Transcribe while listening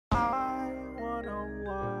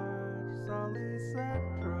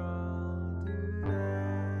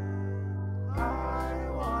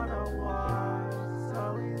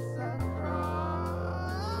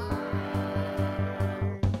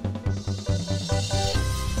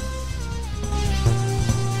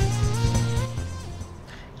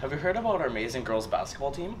heard about our amazing girls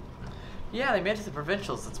basketball team? Yeah, they made it to the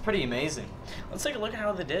provincials. It's pretty amazing. Let's take a look at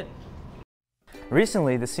how they did.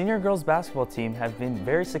 Recently, the senior girls basketball team have been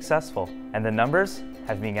very successful, and the numbers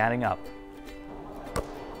have been adding up.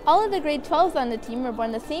 All of the grade 12s on the team were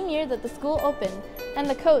born the same year that the school opened, and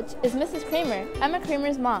the coach is Mrs. Kramer, Emma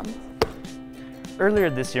Kramer's mom.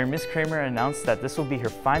 Earlier this year, Ms. Kramer announced that this will be her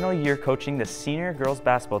final year coaching the senior girls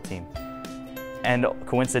basketball team. And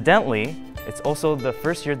coincidentally, it's also the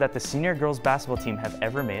first year that the senior girls basketball team have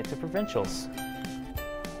ever made it to provincials.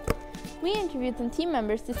 We interviewed some team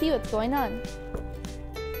members to see what's going on.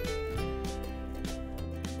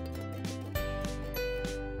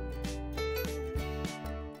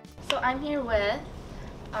 So I'm here with...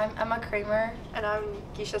 I'm Emma Kramer. And I'm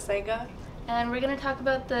Gisha Sega. And we're going to talk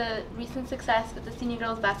about the recent success with the senior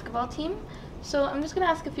girls basketball team. So I'm just going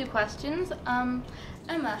to ask a few questions.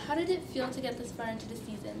 Emma, how did it feel to get this far into the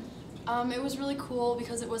season? It was really cool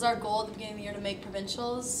because it was our goal at the beginning of the year to make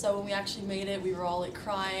provincials. So when we actually made it, we were all like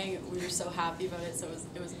crying. We were so happy about it. So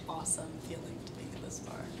it was an awesome feeling to make it this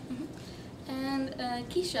far. Mm-hmm. And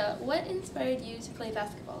Keisha, what inspired you to play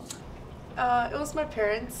basketball? It was my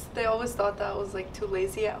parents. They always thought that I was like too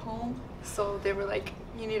lazy at home. So they were like,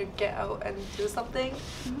 you need to get out and do something.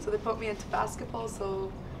 Mm-hmm. So they put me into basketball.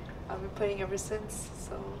 So I've been playing ever since.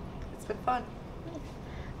 So it's been fun.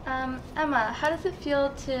 Emma, how does it feel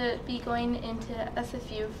to be going into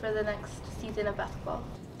SFU for the next season of basketball?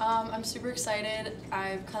 I'm super excited.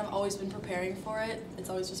 I've kind of always been preparing for it. It's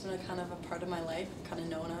always just been a kind of a part of my life, kind of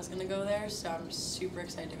knowing I was going to go there. So I'm super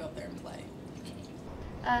excited to go up there and play.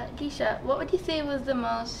 Gisha, what would you say was the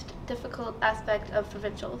most difficult aspect of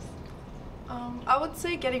provincials? I would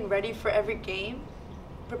say getting ready for every game,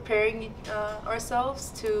 preparing ourselves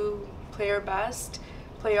to play our best,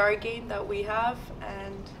 play our game that we have,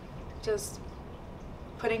 and just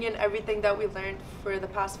putting in everything that we learned for the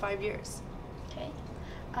past 5 years. Okay.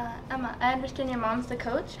 Emma, I understand your mom's the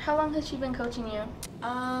coach. How long has she been coaching you?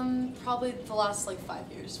 Probably the last like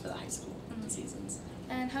 5 years for the high school seasons.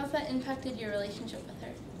 And how's that impacted your relationship with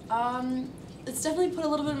her? It's definitely put a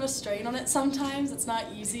little bit of a strain on it sometimes. It's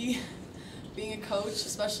not easy being a coach,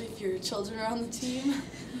 especially if your children are on the team.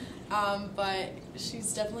 But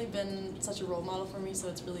she's definitely been such a role model for me, so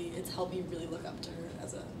it's helped me really look up to her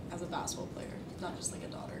as a basketball player, not just like a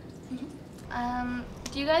daughter. Mm-hmm.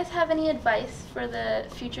 Do you guys have any advice for the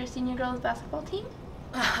future senior girls basketball team?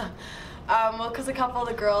 Well, because a couple of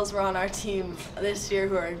the girls were on our team this year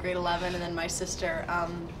who are in grade 11, and then my sister.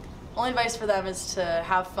 Only advice for them is to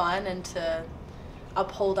have fun and to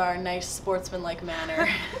uphold our nice sportsmanlike manner.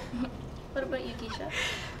 What about you, Keisha?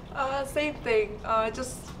 Same thing.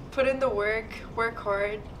 Just put in the work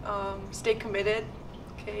hard, stay committed.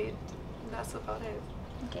 Okay, and that's about it.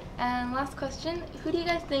 Okay, and last question. Who do you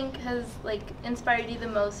guys think has inspired you the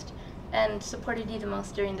most and supported you the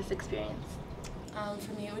most during this experience?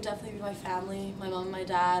 For me, it would definitely be my family, my mom and my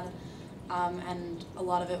dad, and a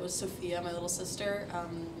lot of it was Sophia, my little sister,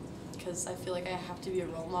 because I feel like I have to be a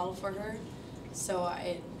role model for her, so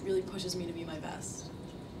it really pushes me to be my best.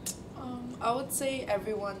 I would say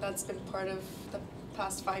everyone that's been part of the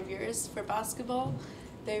past 5 years for basketball.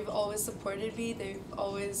 They've always supported me, they've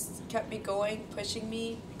always kept me going, pushing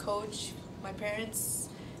me, coach, my parents,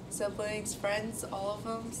 siblings, friends, all of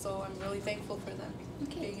them, so I'm really thankful for them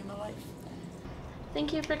being in my life.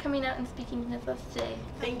 Thank you for coming out and speaking with us today.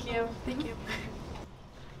 Thank you. Thank you.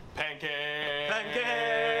 Pancake! Pancake!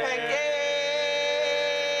 Pancakes!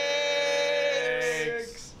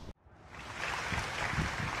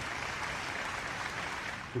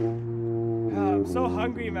 I'm so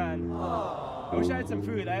hungry, man. I wish I had some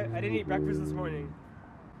food. I didn't eat breakfast this morning.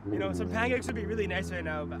 You know, some pancakes would be really nice right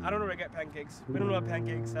now, but I don't know where to get pancakes. We don't know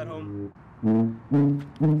pancakes at home.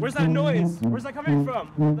 Where's that noise? Where's that coming from?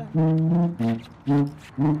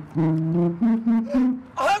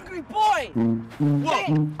 A hungry boy!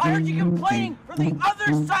 Whoa! I heard you complaining from the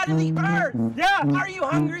other side of the earth! Yeah! Are you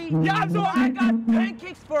hungry? Yeah, I'm so I got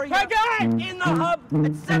pancakes for you! Pancake! In the hub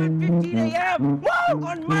at 7:15 a.m. Woo!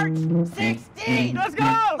 On March 16th! Let's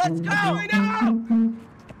go! Let's go! Right now!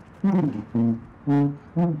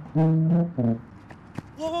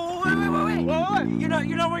 Whoa, wait! What?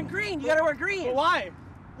 You're not wearing green. You gotta wear green. Well, why?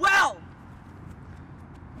 Well,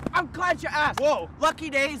 I'm glad you asked. Whoa. Lucky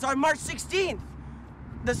days are March 16th.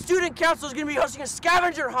 The student council is gonna be hosting a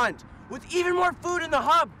scavenger hunt with even more food in the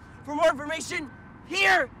hub. For more information,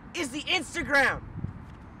 here is the Instagram.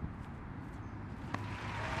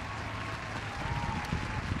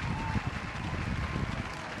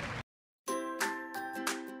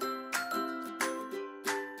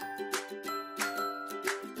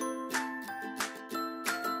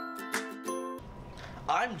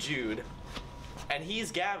 I'm Jude. And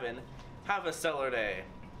he's Gavin. Have a stellar day.